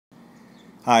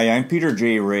Hi, I'm Peter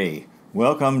J. Ray.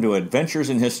 Welcome to Adventures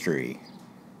in History.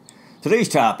 Today's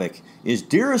topic is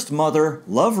Dearest Mother,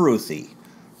 Love Ruthie.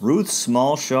 Ruth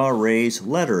Smallshaw Ray's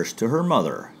Letters to Her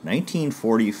Mother,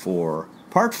 1944,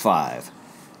 Part 5.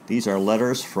 These are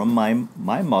letters from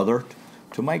my mother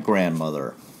to my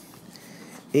grandmother.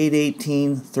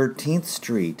 818 13th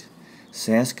Street,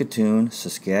 Saskatoon,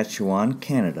 Saskatchewan,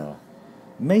 Canada,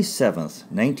 May 7th,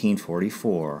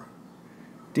 1944.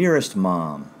 Dearest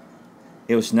Mom,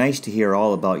 it was nice to hear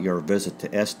all about your visit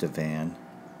to Estevan,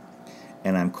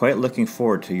 and I'm quite looking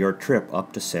forward to your trip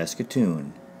up to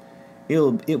Saskatoon.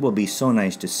 It will be so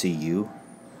nice to see you.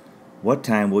 What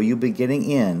time will you be getting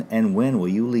in, and when will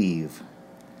you leave?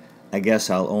 I guess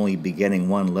I'll only be getting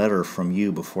one letter from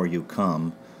you before you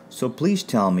come, so please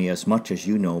tell me as much as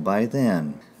you know by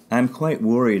then. I'm quite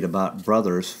worried about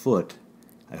Brother's foot.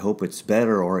 I hope it's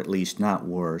better, or at least not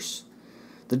worse.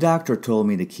 The doctor told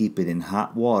me to keep it in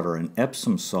hot water and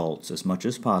Epsom salts as much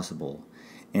as possible,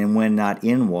 and when not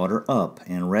in water, up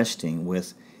and resting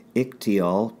with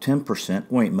Ictiol 10%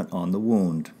 ointment on the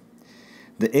wound.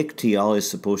 The Ictiol is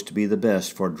supposed to be the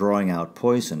best for drawing out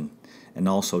poison, and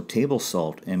also table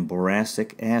salt and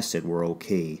boracic acid were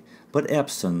okay, but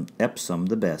Epsom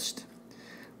the best.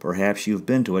 Perhaps you've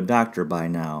been to a doctor by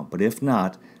now, but if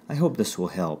not, I hope this will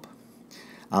help.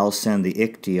 I'll send the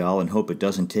Ictiol and hope it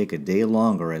doesn't take a day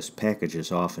longer, as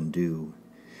packages often do.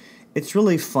 It's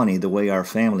really funny the way our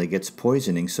family gets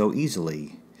poisoning so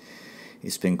easily.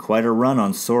 It's been quite a run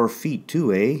on sore feet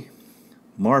too, eh?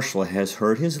 Marshall has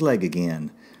hurt his leg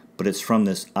again, but it's from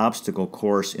this obstacle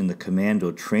course in the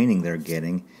commando training they're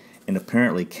getting, and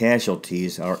apparently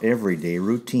casualties are everyday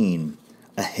routine.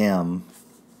 Ahem.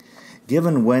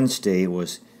 Given's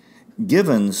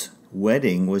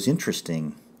wedding was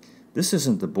interesting. This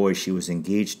isn't the boy she was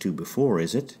engaged to before,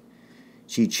 is it?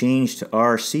 She changed to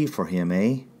R.C. for him,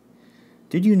 eh?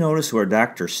 Did you notice where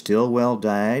Dr. Stillwell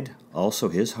died? Also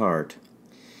his heart.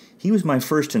 He was my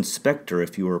first inspector,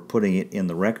 if you were putting it in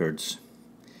the records.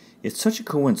 It's such a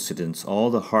coincidence, all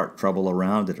the heart trouble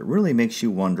around, that it really makes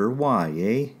you wonder why,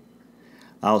 eh?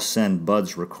 I'll send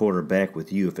Bud's recorder back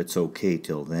with you if it's okay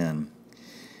till then.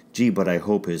 Gee, but I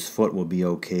hope his foot will be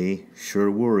okay. Sure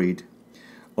worried.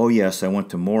 Oh yes, I went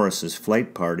to Morris's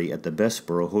flight party at the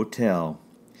Bessborough Hotel.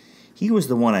 He was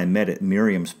the one I met at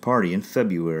Miriam's party in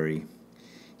February.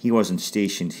 He wasn't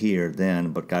stationed here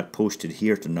then, but got posted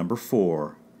here to number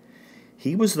 4.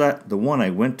 He was the one I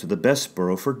went to the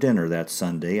Bessborough for dinner that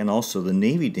Sunday, and also the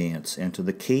Navy dance, and to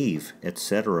the cave,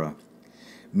 etc.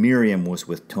 Miriam was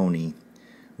with Tony.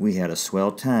 We had a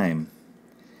swell time.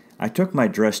 I took my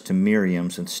dress to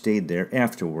Miriam's and stayed there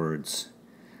afterwards.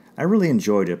 I really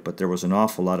enjoyed it, but there was an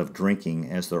awful lot of drinking,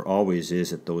 as there always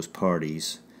is at those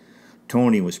parties.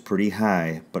 Tony was pretty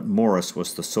high, but Morris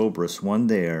was the soberest one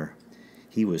there.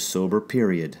 He was sober,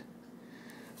 period.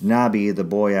 Nobby, the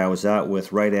boy I was out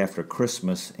with right after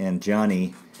Christmas, and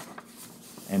Johnny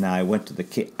and I went to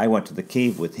the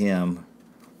cave with him.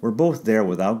 We're both there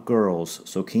without girls,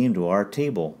 so came to our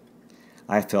table.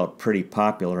 I felt pretty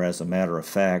popular, as a matter of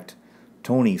fact.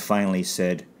 Tony finally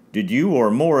said, "Did you or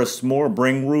Morris Moore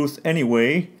bring Ruth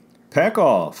anyway? Pack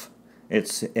off,"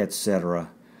 etc.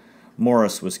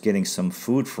 Morris was getting some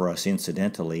food for us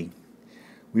incidentally.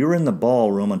 We were in the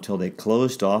ballroom until they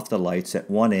closed off the lights at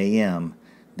 1 a.m.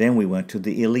 Then we went to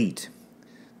the Elite.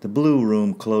 The Blue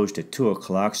Room closed at 2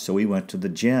 o'clock, so we went to the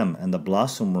Gem and the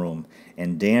Blossom Room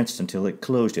and danced until it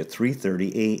closed at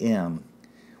 3:30 a.m.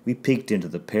 We peeked into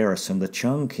the Paris and the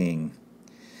Chung King.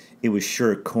 It was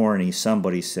sure corny,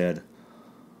 somebody said.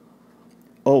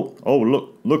 Oh,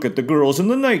 look at the girls in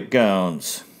the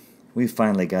nightgowns. We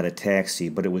finally got a taxi,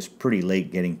 but it was pretty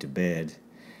late getting to bed.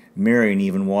 Marion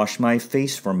even washed my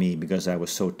face for me because I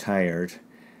was so tired.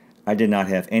 I did not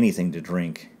have anything to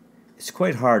drink. It's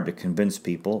quite hard to convince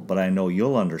people, but I know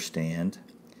you'll understand.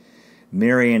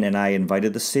 Marion and I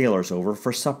invited the sailors over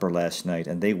for supper last night,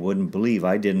 and they wouldn't believe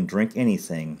I didn't drink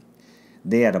anything.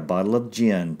 They had a bottle of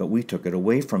gin, but we took it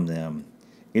away from them.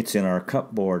 It's in our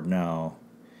cupboard now.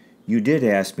 You did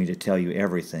ask me to tell you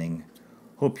everything.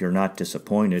 Hope you're not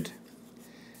disappointed.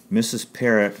 Mrs.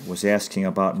 Parrott was asking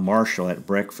about Marshall at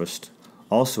breakfast,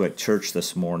 also at church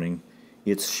this morning.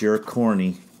 It's sure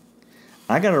corny.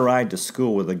 I got a ride to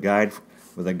school with a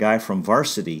guy from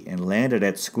varsity and landed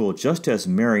at school just as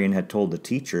Marion had told the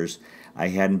teachers I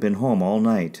hadn't been home all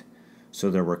night, so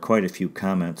there were quite a few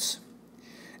comments.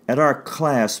 At our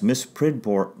class, Miss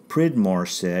Pridmore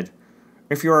said,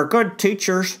 "If you're good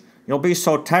teachers, you'll be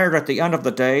so tired at the end of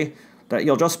the day that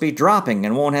you'll just be dropping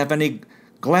and won't have any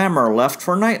glamour left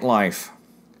for nightlife."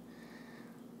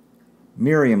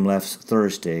 Miriam left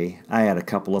Thursday. I had a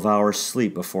couple of hours'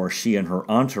 sleep before she and her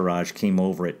entourage came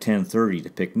over at 10:30 to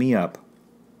pick me up.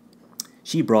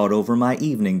 She brought over my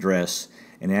evening dress,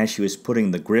 and as she was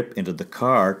putting the grip into the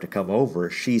car to come over,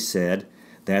 she said,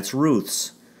 "That's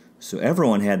Ruth's." So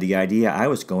everyone had the idea I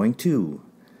was going too.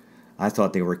 I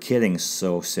thought they were kidding,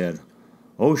 so said,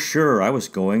 "Oh, sure, I was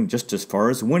going just as far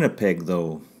as Winnipeg,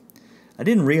 though." I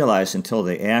didn't realize until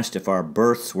they asked if our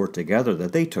berths were together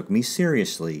that they took me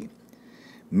seriously.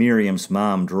 Miriam's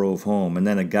mom drove home, and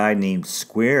then a guy named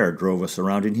Square drove us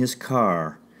around in his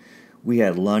car. We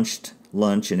had lunch,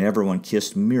 and everyone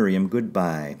kissed Miriam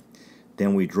goodbye.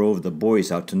 Then we drove the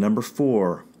boys out to number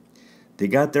 4. They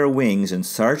got their wings and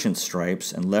sergeant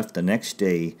stripes and left the next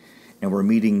day, and were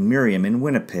meeting Miriam in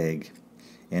Winnipeg.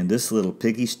 And this little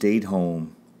piggy stayed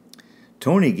home.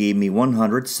 Tony gave me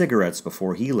 100 cigarettes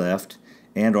before he left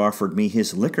and offered me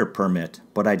his liquor permit,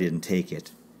 but I didn't take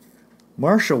it.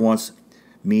 Marshall wants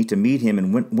me to meet him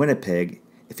in Winnipeg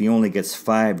if he only gets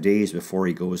 5 days before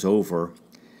he goes over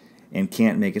and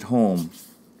can't make it home.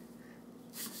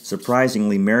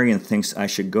 Surprisingly, Marion thinks I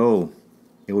should go.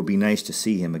 It would be nice to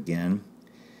see him again.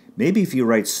 Maybe if you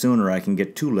write sooner, I can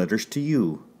get 2 letters to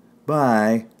you.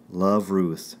 Bye. Love,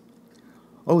 Ruth.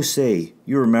 Oh, say,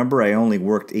 you remember I only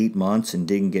worked 8 months and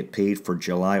didn't get paid for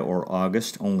July or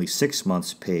August, only 6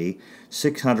 months' pay,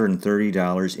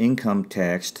 $630, income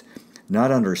taxed,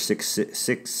 not under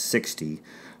 $660,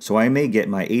 so I may get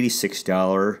my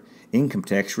 $86 income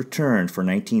tax return for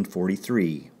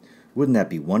 1943. Wouldn't that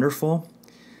be wonderful?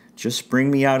 Just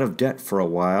bring me out of debt for a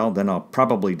while, then I'll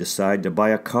probably decide to buy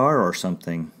a car or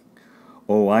something.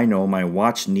 Oh, I know, my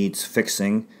watch needs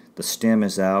fixing. The stem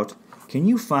is out. Can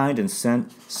you find and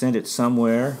send it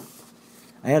somewhere?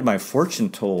 I had my fortune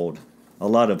told. A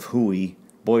lot of hooey,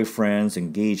 boyfriends,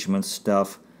 engagements,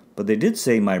 stuff, but they did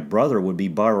say my brother would be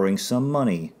borrowing some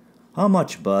money. How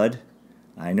much, bud?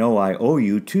 I know I owe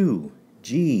you too.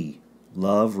 Gee.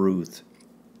 Love, Ruth.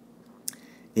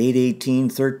 818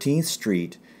 13th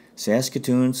Street,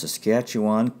 Saskatoon,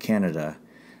 Saskatchewan, Canada.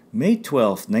 May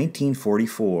 12,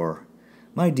 1944.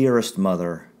 My dearest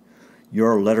mother,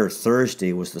 your letter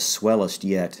Thursday was the swellest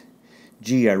yet.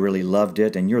 Gee, I really loved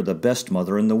it, and you're the best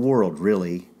mother in the world,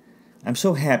 really. I'm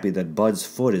so happy that Bud's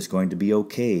foot is going to be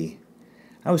okay.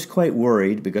 I was quite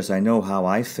worried because I know how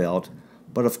I felt,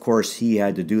 but of course he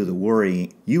had to do the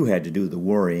worrying, you had to do the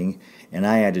worrying, and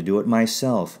I had to do it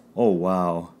myself. Oh,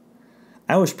 wow.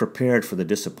 I was prepared for the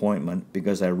disappointment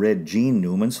because I read Jean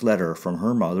Newman's letter from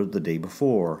her mother the day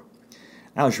before.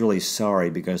 I was really sorry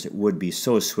because it would be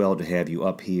so swell to have you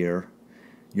up here.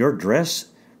 Your dress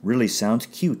really sounds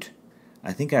cute.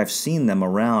 I think I've seen them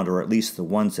around, or at least the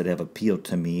ones that have appealed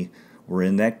to me were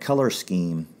in that color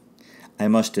scheme. I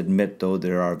must admit, though,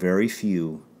 there are very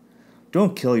few.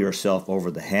 Don't kill yourself over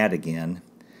the hat again.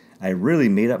 I really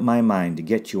made up my mind to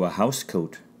get you a house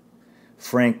coat.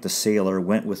 Frank the sailor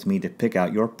went with me to pick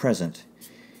out your present.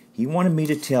 He wanted me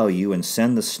to tell you and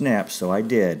send the snaps, so I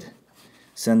did.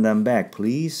 Send them back,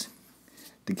 please.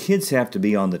 The kids have to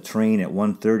be on the train at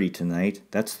 1:30 tonight.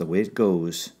 That's the way it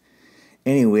goes.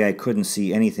 Anyway, I couldn't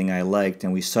see anything I liked,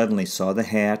 and we suddenly saw the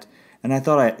hat, and I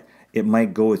thought it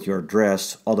might go with your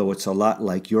dress, although it's a lot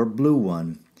like your blue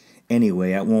one.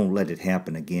 Anyway, I won't let it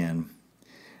happen again.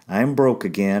 I'm broke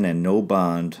again and no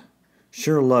bond.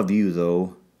 Sure love you,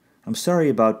 though. I'm sorry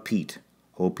about Pete.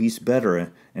 Hope he's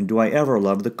better, and do I ever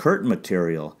love the curtain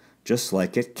material, just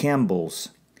like at Campbell's.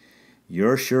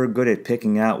 You're sure good at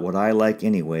picking out what I like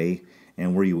anyway,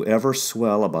 and were you ever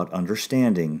swell about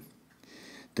understanding?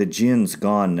 The gin's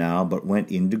gone now, but went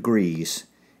in degrees.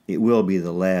 It will be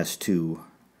the last, too.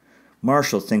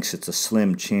 Marshall thinks it's a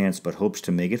slim chance, but hopes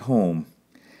to make it home.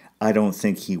 I don't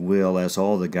think he will, as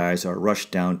all the guys are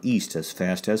rushed down east as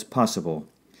fast as possible.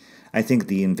 I think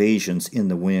the invasion's in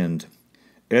the wind.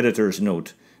 Editor's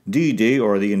note. D-Day,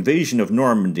 or the invasion of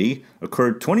Normandy,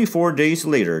 occurred 24 days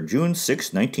later, June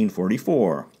 6,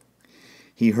 1944.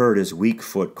 He hurt his weak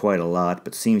foot quite a lot,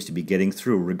 but seems to be getting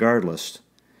through regardless.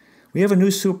 We have a new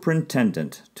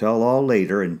superintendent, tell all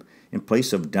later, in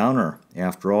place of Downer,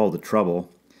 after all the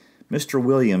trouble. Mr.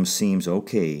 Williams seems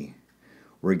okay.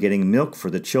 We're getting milk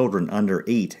for the children under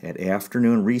 8 at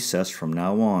afternoon recess from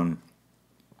now on.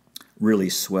 Really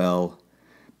swell.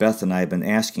 Beth and I have been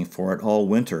asking for it all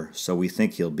winter, so we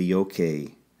think he'll be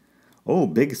okay. Oh,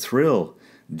 big thrill.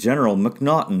 General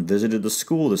McNaughton visited the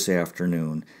school this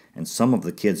afternoon, and some of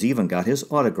the kids even got his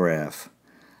autograph.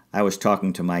 I was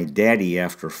talking to my daddy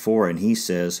after 4, and he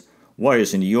says, "Why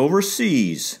isn't he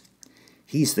overseas?"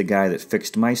 He's the guy that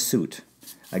fixed my suit.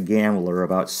 A gambler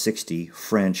about 60,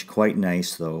 French, quite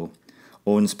nice, though.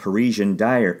 Owns Parisian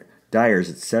dyers,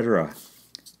 etc.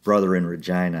 brother in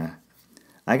Regina.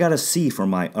 I got a C for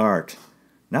my art.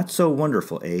 Not so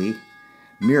wonderful, eh?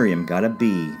 Miriam got a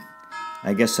B.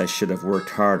 I guess I should have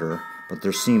worked harder, but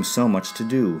there seems so much to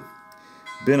do.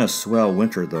 Been a swell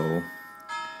winter, though.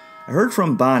 I heard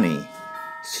from Bonnie.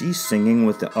 She's singing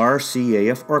with the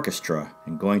RCAF orchestra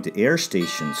and going to air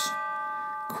stations.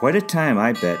 Quite a time,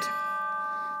 I bet.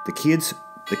 The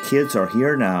kids are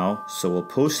here now, so we'll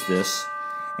post this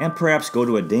and perhaps go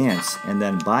to a dance and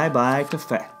then bye-bye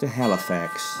to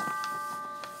Halifax.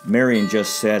 Marion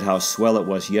just said how swell it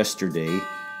was yesterday.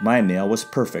 My mail was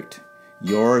perfect.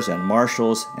 Yours and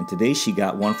Marshall's, and today she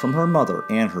got one from her mother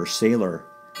and her sailor.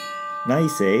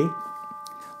 Nice, eh?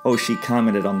 Oh, she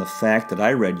commented on the fact that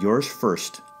I read yours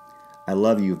first. I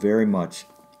love you very much.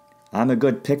 I'm a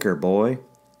good picker, boy.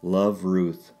 Love,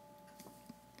 Ruth.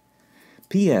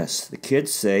 P.S. The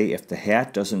kids say if the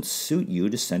hat doesn't suit you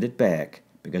to send it back,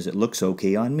 because it looks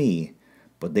okay on me.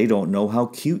 But they don't know how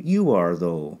cute you are,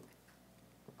 though.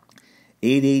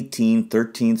 818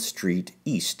 13th Street,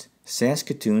 East,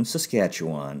 Saskatoon,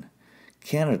 Saskatchewan,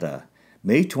 Canada,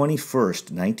 May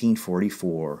 21st,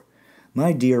 1944.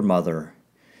 My dear Mother,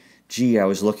 Gee, I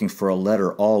was looking for a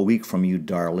letter all week from you,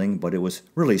 darling, but it was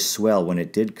really swell when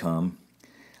it did come.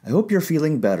 I hope you're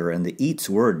feeling better, and the eats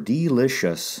were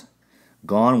delicious.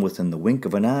 Gone within the wink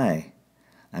of an eye.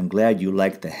 I'm glad you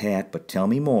liked the hat, but tell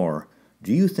me more.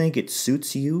 Do you think it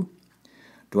suits you?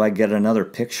 Do I get another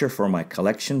picture for my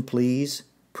collection, please?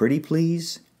 Pretty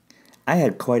please? I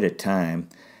had quite a time.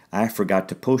 I forgot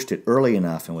to post it early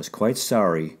enough and was quite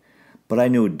sorry. But I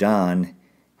knew Don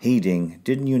Hading,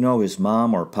 didn't you know his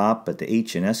mom or pop at the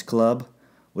H&S Club,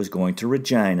 was going to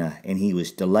Regina, and he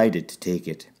was delighted to take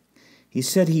it. He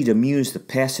said he'd amuse the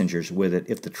passengers with it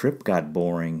if the trip got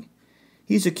boring.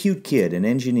 He's a cute kid, an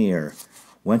engineer.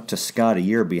 Went to Scott a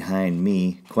year behind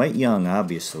me, quite young,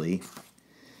 obviously.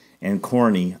 And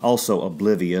Corny, also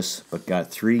oblivious, but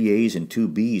got 3 A's and 2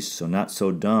 B's, so not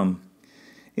so dumb.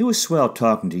 It was swell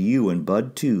talking to you and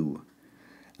Bud, too.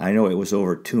 I know it was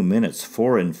over 2 minutes,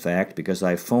 4 in fact, because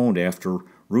I phoned after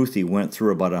Ruthie went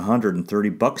through about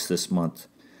 $130 this month,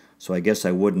 so I guess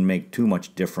I wouldn't make too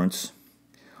much difference.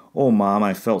 Oh, Mom,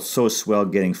 I felt so swell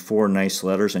getting 4 nice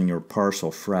letters in your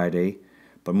parcel Friday,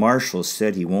 but Marshall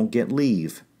said he won't get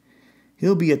leave.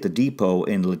 He'll be at the depot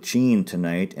in Lachine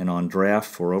tonight and on draft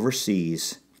for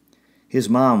overseas. His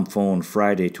mom phoned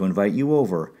Friday to invite you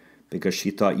over because she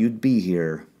thought you'd be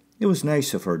here. It was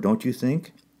nice of her, don't you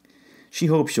think? She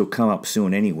hopes you'll come up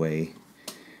soon anyway.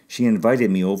 She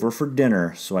invited me over for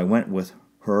dinner, so I went with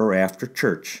her after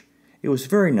church. It was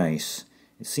very nice.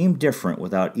 It seemed different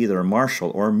without either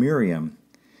Marshall or Miriam.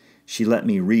 She let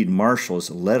me read Marshall's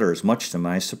letters, much to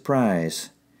my surprise.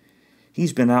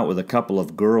 He's been out with a couple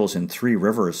of girls in Three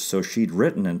Rivers, so she'd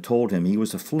written and told him he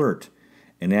was a flirt,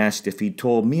 and asked if he'd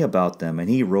told me about them, and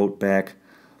he wrote back,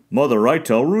 "Mother, I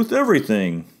tell Ruth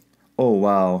everything." Oh,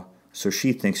 wow. So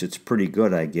she thinks it's pretty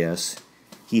good, I guess.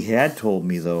 He had told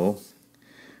me, though.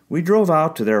 We drove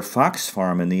out to their fox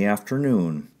farm in the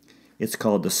afternoon. It's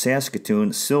called the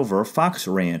Saskatoon Silver Fox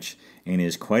Ranch, and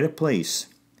is quite a place.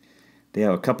 They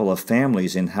have a couple of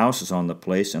families in houses on the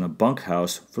place and a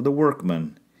bunkhouse for the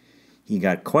workmen. He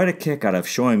got quite a kick out of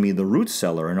showing me the root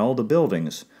cellar and all the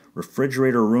buildings,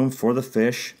 refrigerator room for the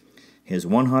fish, his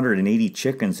 180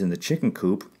 chickens in the chicken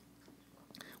coop,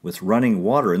 with running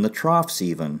water in the troughs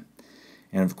even.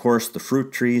 And of course the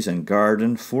fruit trees and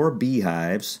garden, 4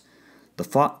 beehives. The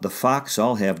fox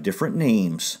all have different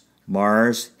names,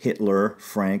 Mars, Hitler,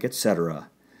 Frank, etc.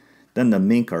 Then the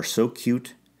mink are so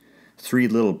cute. 3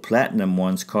 little platinum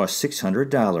ones cost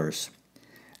 $600.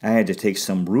 I had to take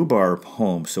some rhubarb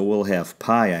home, so we'll have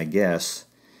pie, I guess.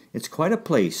 It's quite a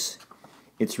place.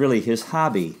 It's really his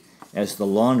hobby, as the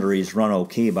laundries run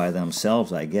okay by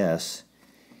themselves, I guess.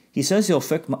 He says he'll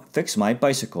fix my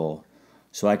bicycle,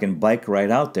 so I can bike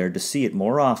right out there to see it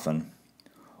more often.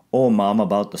 Oh, Mom,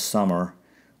 about the summer.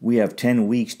 We have 10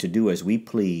 weeks to do as we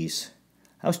please.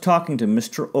 I was talking to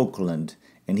Mr. Oakland,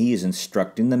 and he is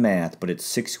instructing the math, but it's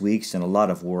 6 weeks and a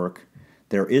lot of work.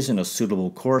 There isn't a suitable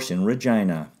course in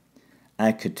Regina.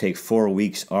 I could take 4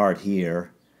 weeks art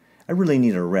here. I really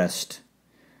need a rest.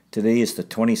 Today is the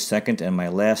 22nd, and my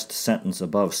last sentence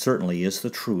above certainly is the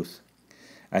truth.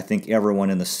 I think everyone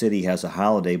in the city has a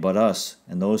holiday but us,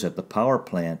 and those at the power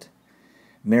plant.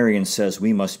 Marion says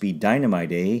we must be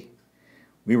dynamite, eh?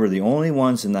 We were the only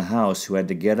ones in the house who had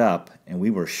to get up, and we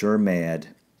were sure mad.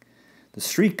 The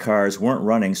streetcars weren't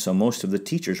running, so most of the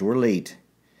teachers were late.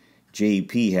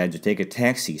 J.P. had to take a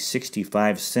taxi,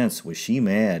 65 cents. Was she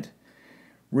mad?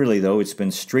 Really, though, it's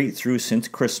been straight through since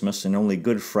Christmas and only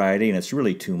Good Friday, and it's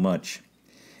really too much.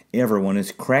 Everyone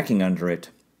is cracking under it.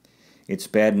 It's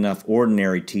bad enough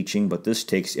ordinary teaching, but this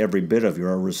takes every bit of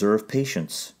your reserve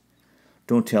patience.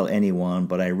 Don't tell anyone,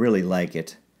 but I really like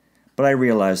it. But I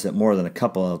realize that more than a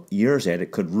couple of years at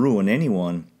it could ruin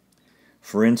anyone.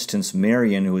 For instance,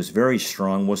 Marion, who is very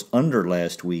strong, was under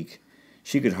last week.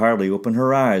 She could hardly open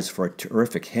her eyes for a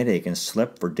terrific headache and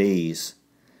slept for days.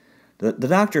 The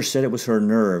doctor said it was her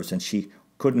nerves, and she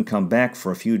couldn't come back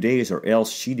for a few days or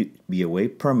else she'd be away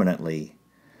permanently.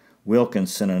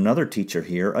 Wilkinson, another teacher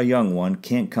here, a young one,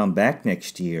 can't come back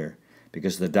next year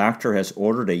because the doctor has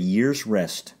ordered a year's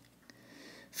rest.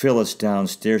 Phyllis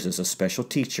downstairs is a special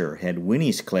teacher, had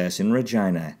Winnie's class in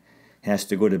Regina, has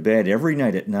to go to bed every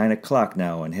night at 9 o'clock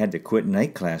now and had to quit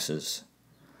night classes.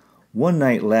 One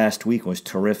night last week was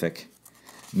terrific.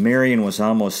 Marion was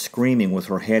almost screaming with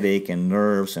her headache and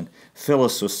nerves, and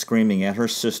Phyllis was screaming at her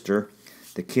sister,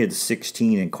 the kid's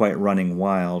 16 and quite running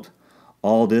wild.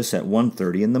 All this at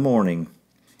 1:30 in the morning.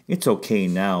 It's okay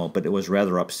now, but it was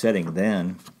rather upsetting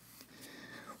then.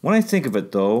 When I think of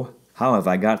it, though, how have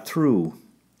I got through?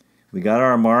 We got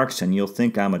our marks, and you'll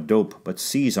think I'm a dope, but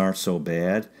C's aren't so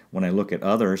bad when I look at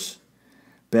others.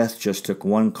 Beth just took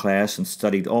one class and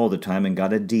studied all the time and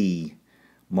got a D.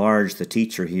 Marge, the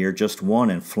teacher here, just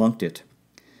won and flunked it.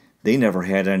 They never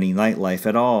had any nightlife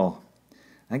at all.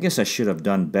 I guess I should have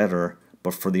done better,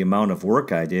 but for the amount of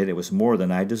work I did, it was more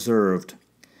than I deserved.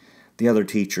 The other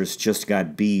teachers just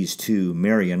got B's too,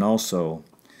 Marion also.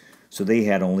 So they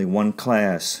had only one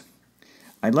class.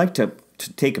 I'd like to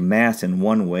take math in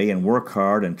one way and work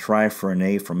hard and try for an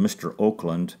A from Mr.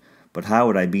 Oakland, but how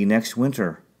would I be next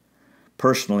winter?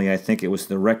 Personally, I think it was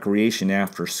the recreation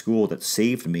after school that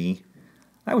saved me.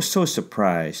 I was so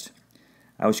surprised.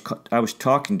 I was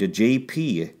talking to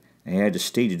J.P. I had to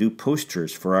stay to do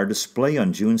posters for our display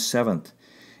on June 7th,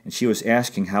 and she was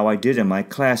asking how I did in my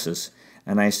classes,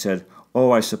 and I said,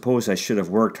 "Oh, I suppose I should have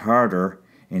worked harder,"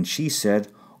 and she said,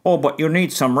 "Oh, but you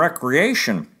need some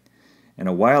recreation." And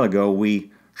a while ago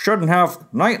we shouldn't have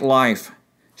nightlife.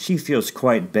 She feels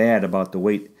quite bad about the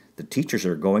weight the teachers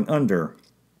are going under.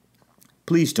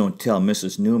 Please don't tell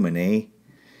Mrs. Newman, eh?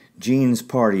 Jean's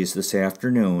party is this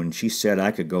afternoon. She said I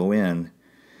could go in.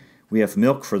 We have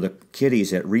milk for the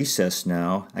kiddies at recess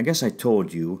now. I guess I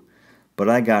told you. But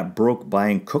I got broke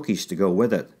buying cookies to go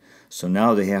with it, so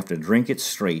now they have to drink it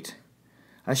straight.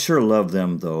 I sure love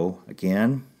them, though,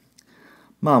 again.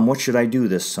 Mom, what should I do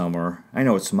this summer? I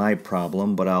know it's my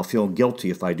problem, but I'll feel guilty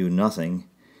if I do nothing.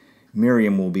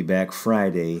 Miriam will be back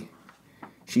Friday.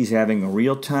 She's having a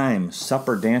real time.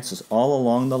 Supper dances all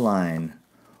along the line.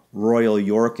 Royal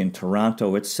York in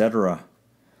Toronto, etc.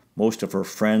 Most of her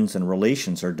friends and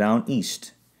relations are down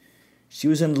east. She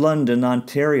was in London,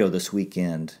 Ontario this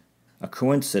weekend. A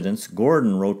coincidence,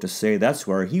 Gordon wrote to say that's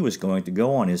where he was going to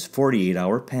go on his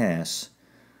 48-hour pass.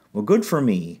 Well, good for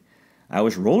me. I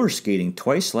was roller skating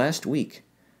twice last week.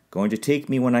 Going to take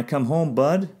me when I come home,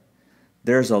 bud?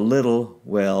 There's a little,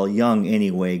 well, young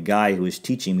anyway, guy who is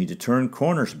teaching me to turn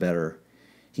corners better.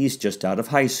 He's just out of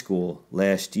high school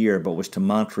last year, but was to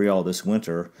Montreal this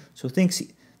winter, so thinks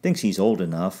he's old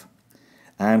enough.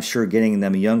 I'm sure getting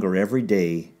them younger every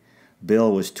day.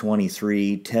 Bill was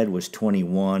 23, Ted was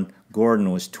 21,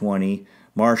 Gordon was 20,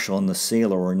 Marshall and the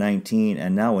sailor were 19,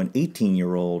 and now an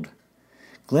 18-year-old.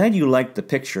 Glad you liked the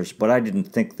pictures, but I didn't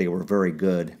think they were very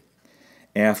good.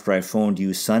 After I phoned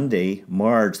you Sunday,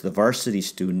 Marge, the varsity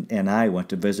student, and I went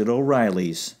to visit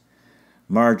O'Reilly's.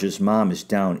 Marge's mom is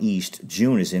down east,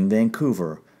 June is in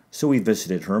Vancouver, so we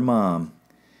visited her mom.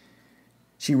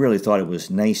 She really thought it was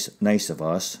nice of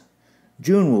us.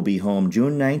 June will be home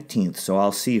June 19th, so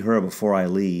I'll see her before I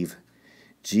leave.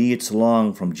 Gee, it's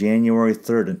long from January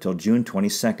 3rd until June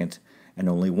 22nd, and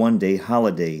only one day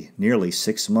holiday, nearly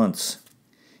 6 months.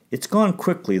 It's gone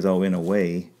quickly, though, in a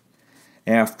way.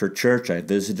 After church, I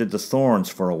visited the Thorns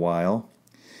for a while.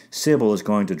 Sybil is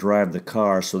going to drive the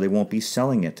car, so they won't be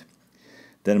selling it.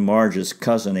 Then Marge's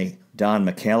cousin, Don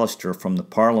McAllister from the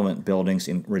Parliament buildings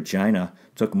in Regina,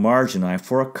 took Marge and I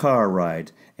for a car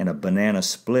ride and a banana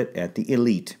split at the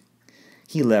Elite.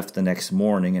 He left the next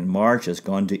morning, and Marge has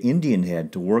gone to Indian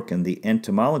Head to work in the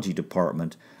entomology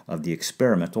department of the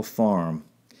experimental farm.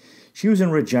 She was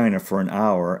in Regina for an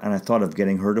hour, and I thought of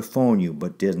getting her to phone you,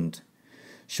 but didn't.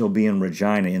 She'll be in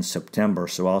Regina in September,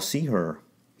 so I'll see her.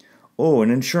 Oh,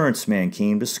 an insurance man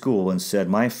came to school and said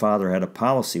my father had a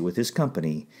policy with his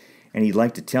company, and he'd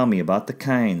like to tell me about the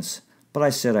kinds, but I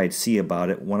said I'd see about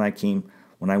it when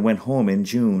I went home in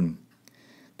June.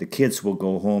 The kids will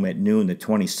go home at noon the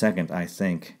 22nd, I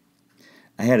think.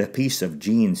 I had a piece of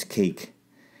Jean's cake.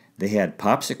 They had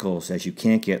popsicles, as you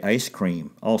can't get ice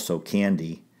cream, also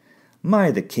candy.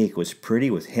 My, the cake was pretty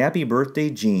with Happy Birthday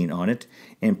Jean on it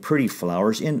and pretty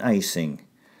flowers in icing.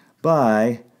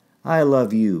 Bye. I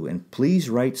love you, and please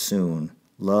write soon.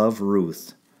 Love,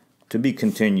 Ruth. To be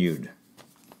continued.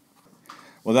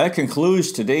 Well, that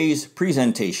concludes today's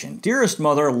presentation. Dearest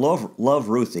Mother, love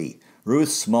Ruthie. Ruth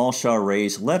Smallshaw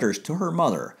Ray's Letters to Her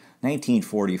Mother,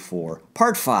 1944,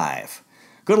 Part 5.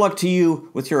 Good luck to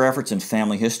you with your efforts in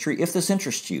family history if this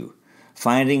interests you.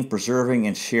 Finding, preserving,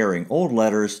 and sharing old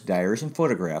letters, diaries, and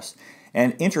photographs,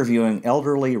 and interviewing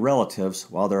elderly relatives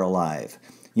while they're alive.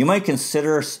 You might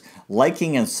consider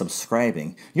liking and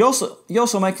subscribing. You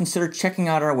also might consider checking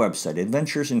out our website,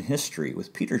 Adventures in History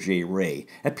with Peter J. Ray,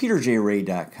 at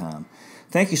peterjray.com.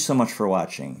 Thank you so much for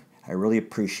watching. I really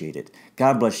appreciate it.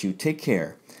 God bless you. Take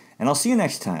care. And I'll see you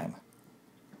next time.